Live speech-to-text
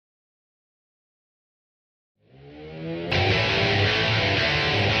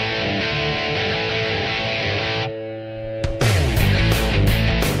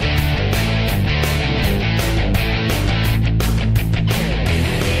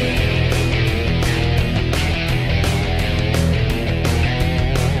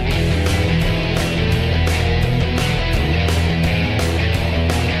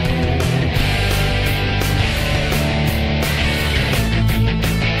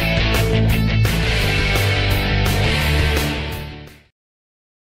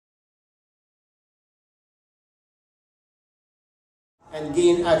and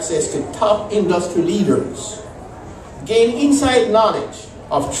gain access to top industry leaders. Gain inside knowledge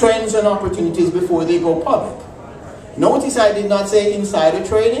of trends and opportunities before they go public. Notice I did not say insider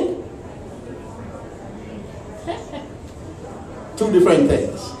trading. Two different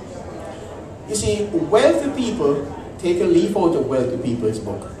things. You see, wealthy people, take a leaf out of Wealthy People's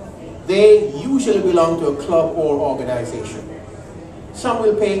book. They usually belong to a club or organization. Some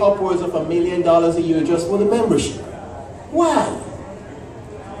will pay upwards of $1 million a year just for the membership. Why?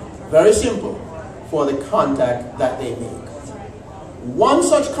 Very simple, for the contact that they make. One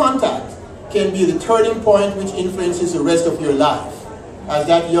such contact can be the turning point which influences the rest of your life, as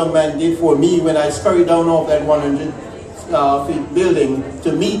that young man did for me when I scurried down off that 100-feet building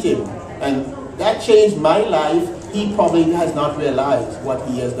to meet him. And that changed my life. He probably has not realized what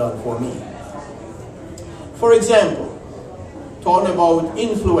he has done for me. For example, talking about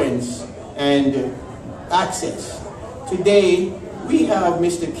influence and access. Today, we have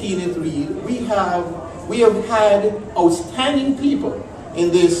Mr. Kenneth Reed. We have had outstanding people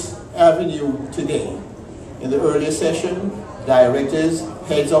in this avenue today. In the earlier session, directors,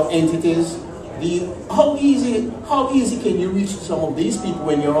 heads of entities. How easy can you reach some of these people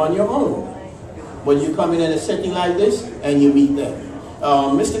when you're on your own? When you come in a setting like this and you meet them.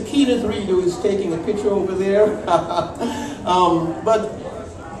 Mr. Kenneth Reed, who is taking a picture over there, but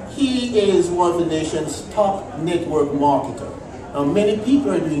he is one of the nation's top network marketers. Now, many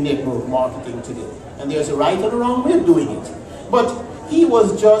people are doing network marketing today, and there's a right and a wrong way of doing it. But he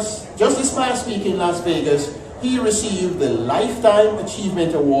was just this past week in Las Vegas, he received the Lifetime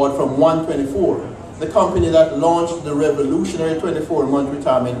Achievement Award from 124, the company that launched the revolutionary 24-month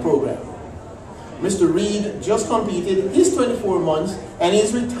retirement program. Mr. Reed just completed his 24 months and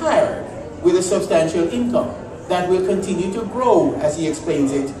is retired with a substantial income that will continue to grow, as he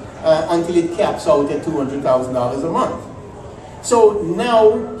explains it, until it caps out at $200,000 a month. So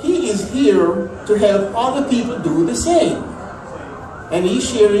now he is here to help other people do the same. And he's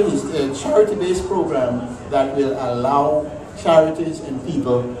sharing his charity-based program that will allow charities and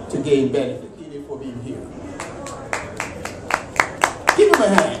people to gain benefit. Thank you for being here. Give him a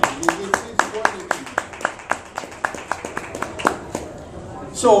hand.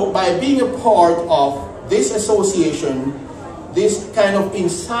 So by being a part of this association, this kind of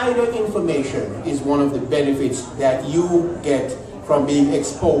insider information is one of the benefits that you get from being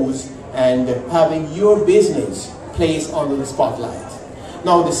exposed and having your business placed under the spotlight.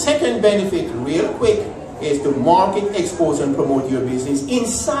 Now the second benefit, real quick, is to market, expose, and promote your business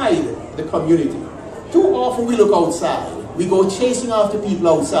inside the community. Too often we look outside. We go chasing after people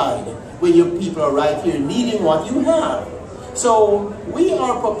outside when your people are right here needing what you have. So we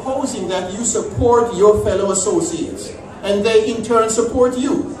are proposing that you support your fellow associates and they in turn support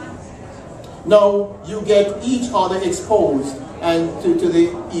you. Now you get each other exposed and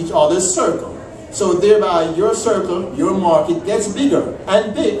to each other's circle. So thereby your circle, your market gets bigger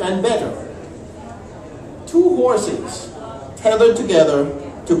and better. Two horses tethered together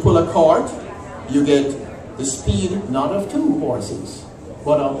to pull a cart, you get the speed not of 2 horses,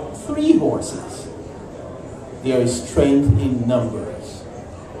 but of 3 horses. There is strength in numbers.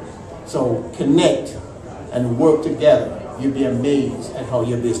 So connect and work together. You'll be amazed at how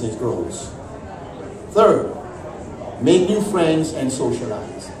your business grows. Third, make new friends and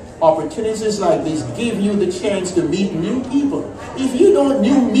socialize. Opportunities like this give you the chance to meet new people. If you don't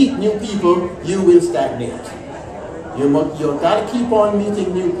meet new people, you will stagnate. You've got to keep on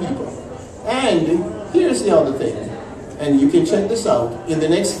meeting new people. And here's the other thing, and you can check this out. In the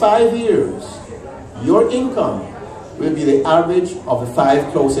next 5 years, your income will be the average of the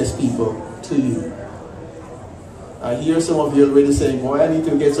 5 closest people to you. I hear some of you already saying, boy, I need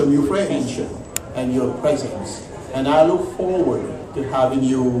to get some new friends and your presence. And I look forward to having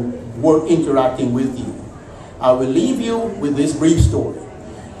you interacting with you. I will leave you with this brief story.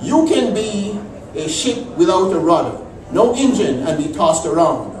 You can be a ship without a rudder, no engine, and be tossed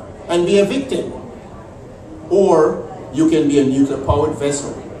around and be a victim. Or you can be a nuclear-powered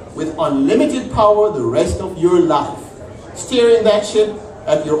vessel with unlimited power the rest of your life, steering that ship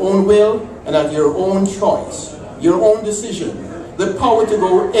at your own will and at your own choice, your own decision, the power to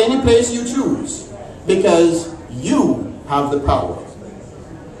go any place you choose, because you have the power.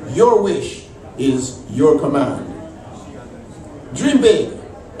 Your wish is your command. Dream big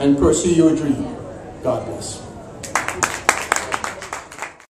and pursue your dream. God bless.